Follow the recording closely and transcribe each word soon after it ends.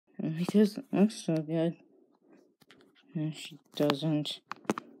He doesn't look so good. No, she doesn't.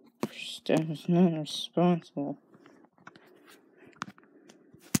 Her staff is not responsible.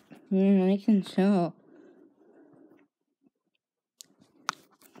 Yeah, I can tell.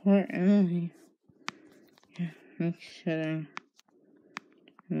 Poor Emily. Yeah, I'm kidding.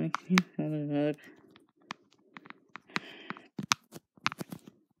 I can't hold it up.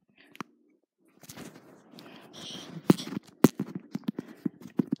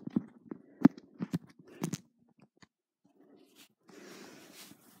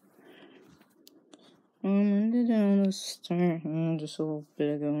 When did all this start? Just a little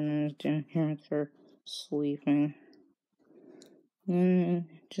bit ago when I was down here with her sleeping. And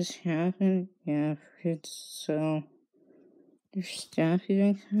it just happened? Yeah, it's so. Your staff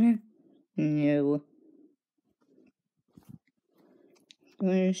even come in? No.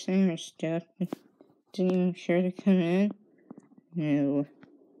 What you're saying, your staff didn't even care to come in? No.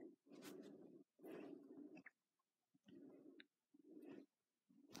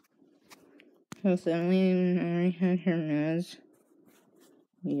 Has Emily already had her meds?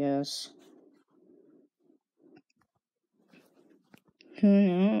 Yes. Who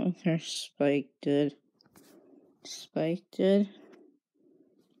knows if her Spike did? Spike did?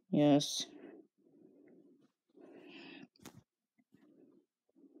 Yes.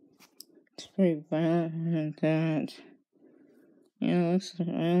 It's pretty violent at that. Yeah, it looks like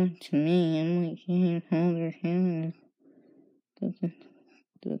violent to me. Emily can't even hold her hand.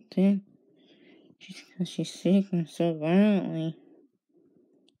 The thing. Because she's shaking so violently.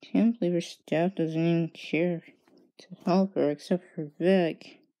 Can't believe her staff doesn't even care to help her except for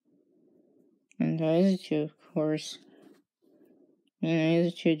Vic. And Izuchi, of course.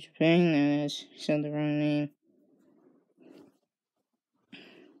 And Izuchi Japan, that is. I said the wrong name.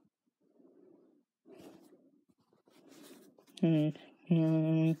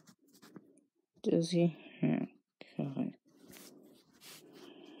 And, Dizzy. Oh, God.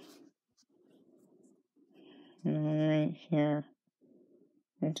 And right here.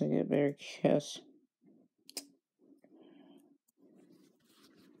 I have to get a better kiss.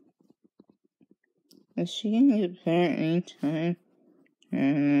 Is she gonna get better anytime?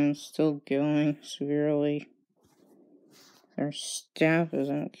 And it's still going severely. Her staff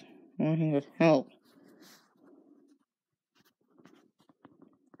isn't wanting to help.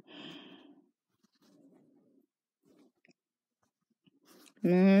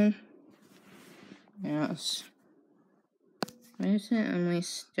 Mom? Yes. Why doesn't my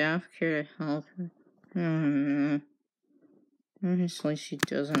staff care to help her? I don't know. Obviously she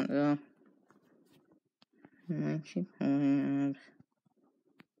doesn't, though. I keep pulling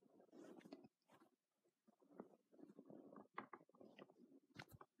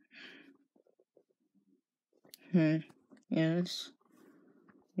up. Yes.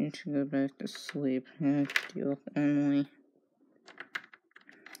 Need to go back to sleep. I have to deal with Emily.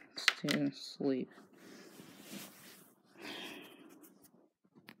 Stay asleep.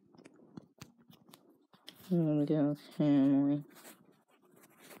 I'm gonna go with Emily.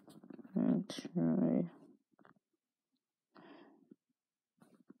 I'll try.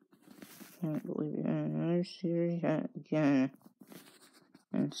 Can't believe it. Another series again.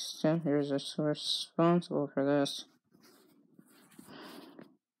 And Seizure is so responsible for this.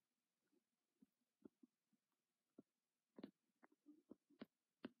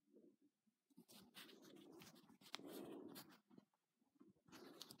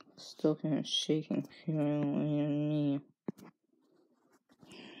 Still kind of shaking violently on me.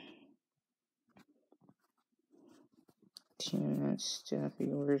 Damn, that staff of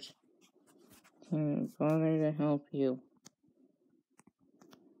yours can't bother to help you.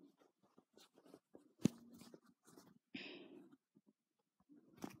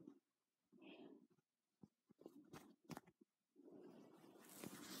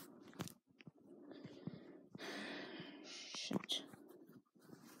 Shit.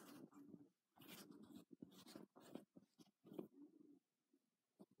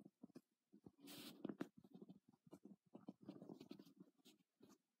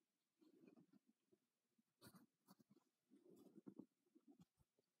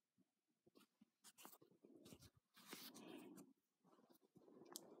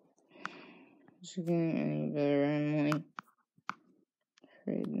 Is it getting any better, Emily?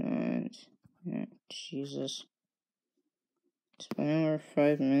 Afraid not. Yeah, Jesus. It's been over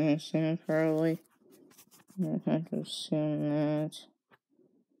 5 minutes now, probably. I have to assume that.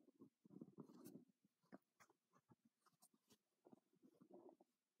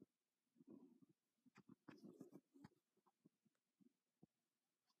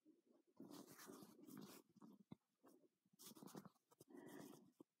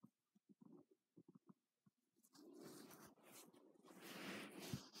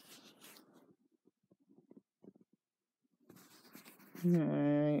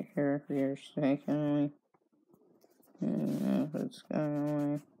 Right here for your sake, Emily. I don't know if it's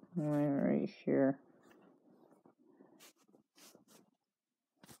gone away right here.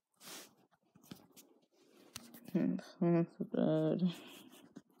 And off the bed.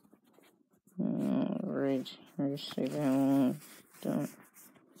 Right for your sake, Emily. Don't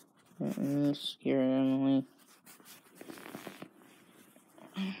get me scared, Emily.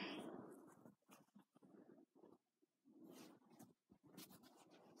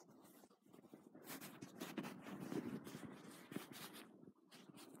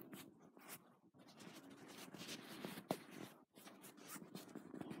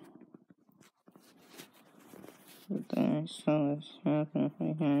 But then I saw this happen. If I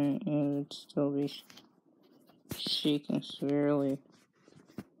hadn't, it would still be shaking severely.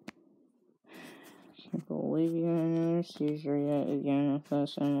 Can't believe you had another seizure yet again with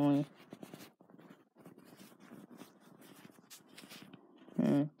us, Emily.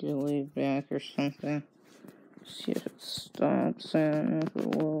 Do leave back or something. See if it stops. I don't know if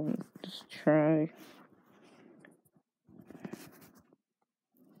it will. Just try.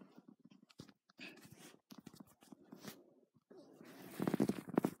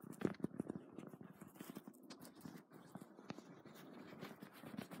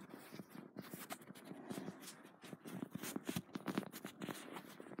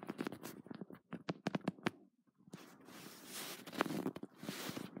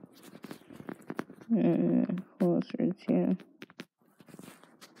 Closer to you.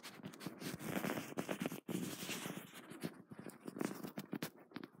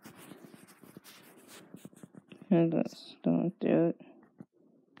 And let's don't do it.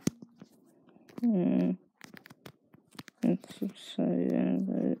 It's exciting,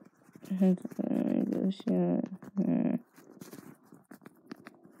 but it's not just yet.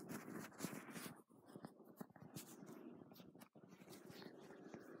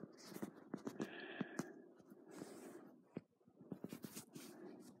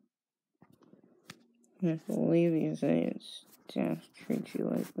 I can't believe you say it's staff treat you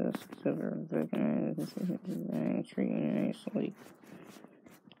like this, except for recognizing this isn't treating you nicely.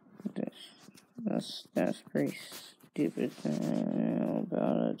 That's pretty stupid. I don't know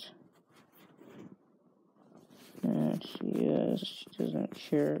about it. She doesn't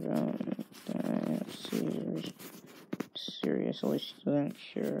care about seizures. Seriously, she doesn't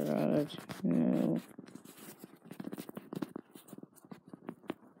care about it. No.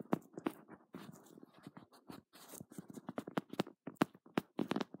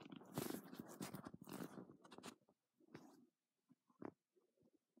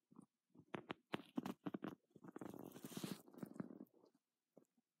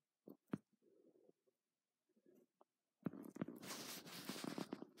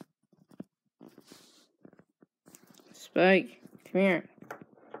 Spike, come here.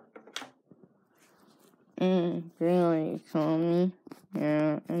 Really, you call me?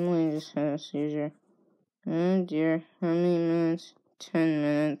 Yeah, Emily just had a seizure. Oh dear, how many minutes? 10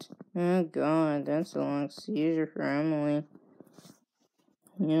 minutes. Oh god, that's a long seizure for Emily.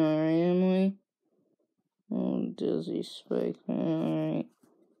 You alright, Emily? Oh, dizzy Spike. Alright.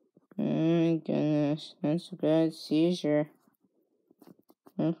 Oh my goodness, that's a bad seizure.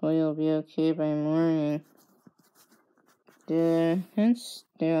 Hopefully you'll be okay by morning. Did that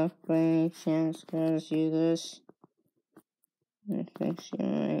staff by any chance cause you this? I think she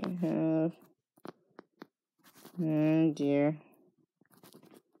might have. Oh dear.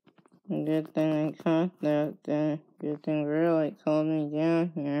 Good thing I caught that then. Good thing really called me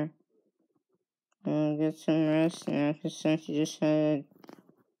down here. I'll get some rest now, because since you just had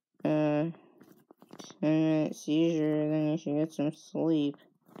a 10-minute seizure, then you should get some sleep.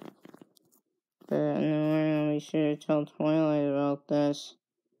 But in the morning I'll be sure to tell Twilight about this.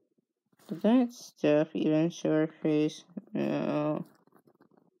 Did that stuff even show her face? No.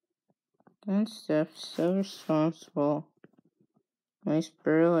 That stuff's so responsible. Nice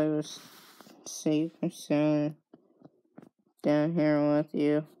girl, I was safe and sound down here with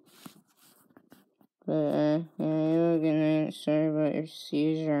you. But, yeah, you have a good night. Sorry about your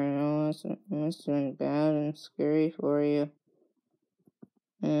seizure and all. It must have been bad and scary for you.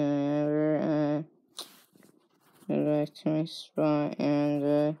 Go back to my spot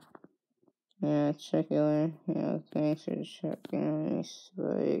and, yeah, check you later. Yeah, thanks for checking on me,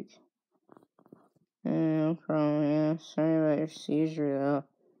 Spike. No problem, yeah. Sorry about your seizure, though.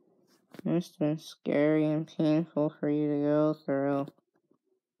 It must have been scary and painful for you to go through.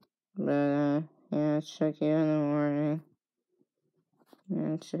 But, yeah, check you in the morning.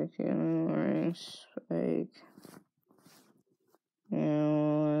 Yeah, check you in the morning, Spike. Yeah,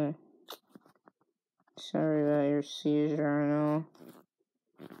 we'll, Sorry about your seizure and all.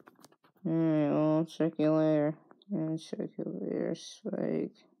 Alright, well, I'll check you later. I'll check you later,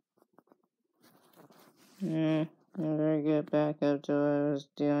 Spike. Yeah, I better get back up to what I was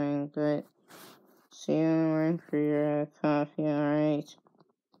doing, but see you in the morning for your coffee, alright?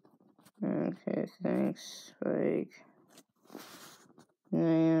 Okay, thanks, Spike. Good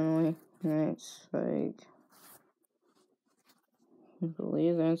night, Emily. Good night, Spike. I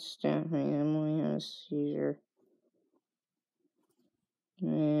believe that's staffing. Emily has a seizure. Good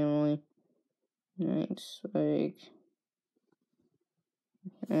night, Emily. Good night, Spike.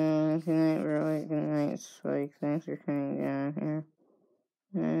 Good night, really. Good night, Spike. Thanks for coming down here.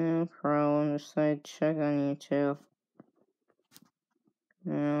 No problem. Just thought I'd check on you, too.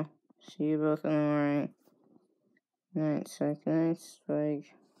 No. See you both in the morning. Good night, Spike. Good night,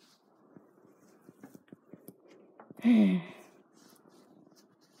 Spike.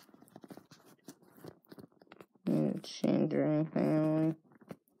 Need to change or anything, Emily?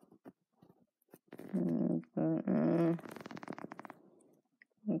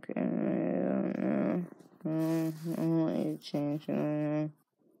 Okay, I don't know. I'll let you change it.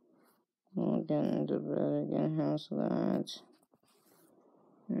 I'll get into bed again. How's that?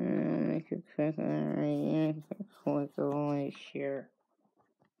 Make it quick. Alright, click all right here.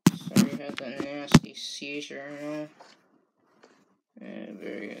 Sorry about the nasty seizure and all. I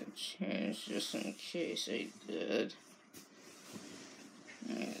better get changed just in case I did.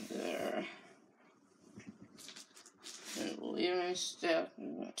 Right there. I can't believe my staff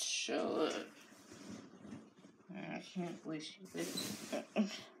didn't show up. I can't believe she did.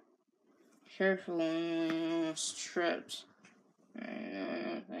 Careful, I almost tripped. I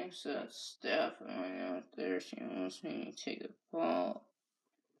don't think so. That staff going out there, she almost made me take a fall.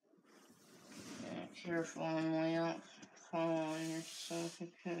 Yeah, careful, Emily, don't fall on yourself. You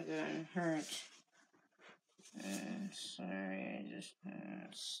could have gotten hurt. Sorry, I just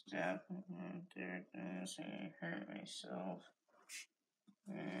staff out there. Almost made me hurt myself.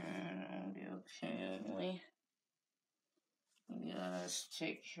 I'll be okay, Emily. You gotta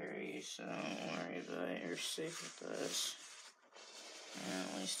take care of you, so don't worry about it. You're safe with us.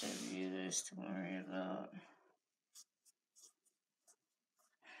 At least I view this to worry about.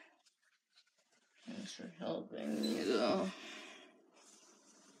 Thanks for helping me, though.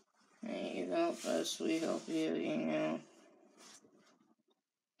 Hey, you help us, we help you, you know.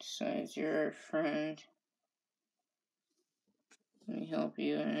 Besides, you're our friend. We help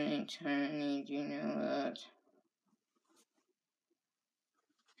you at any time of need, you know that.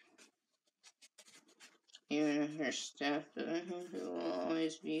 Even if your staff doesn't, we will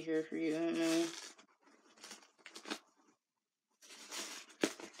always be here for you, Emily.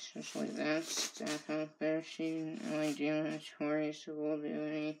 Especially that staff out there. She didn't really do much for you, so we'll do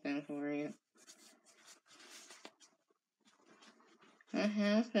anything for you. What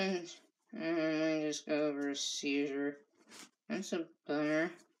happened? I just got over a seizure. That's a bummer.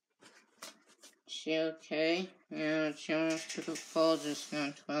 She okay? Yeah, she almost took a fall just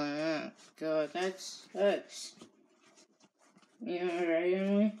now. Oh, God, that sucks. You alright,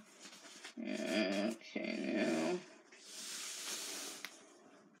 Emily? Yeah, okay now.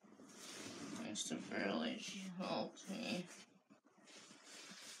 Thanks barely she helped me.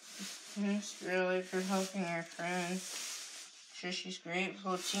 Thanks really for helping your friend. Sure, she's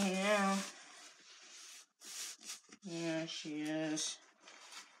grateful to you now. Yeah, she is.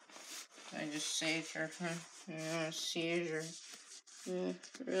 I just saved her from a seizure. Yeah,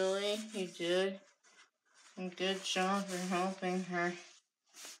 really? You did? And good job for helping her.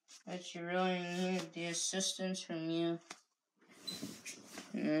 But she really needed the assistance from you.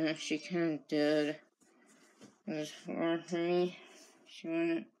 Yeah, she kind of did. It was hard for me. She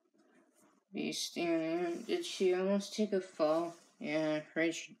wouldn't be standing. Did she almost take a fall? Yeah, I'm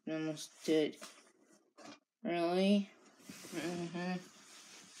afraid she almost did. Really? Mm-hmm.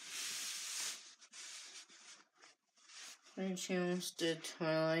 I think she almost did,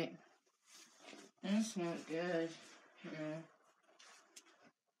 Twilight. That's not good. No.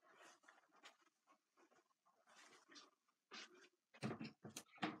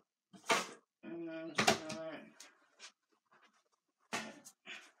 No, it's not.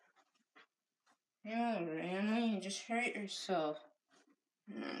 Yeah, Emily, you just hurt yourself.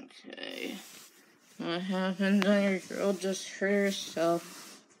 Okay. What happened? Your girl just hurt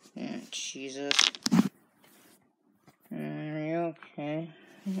herself. Yeah, Jesus. Are you okay?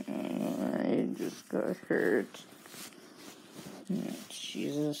 I just got hurt. Yeah,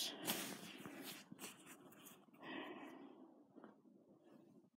 Jesus.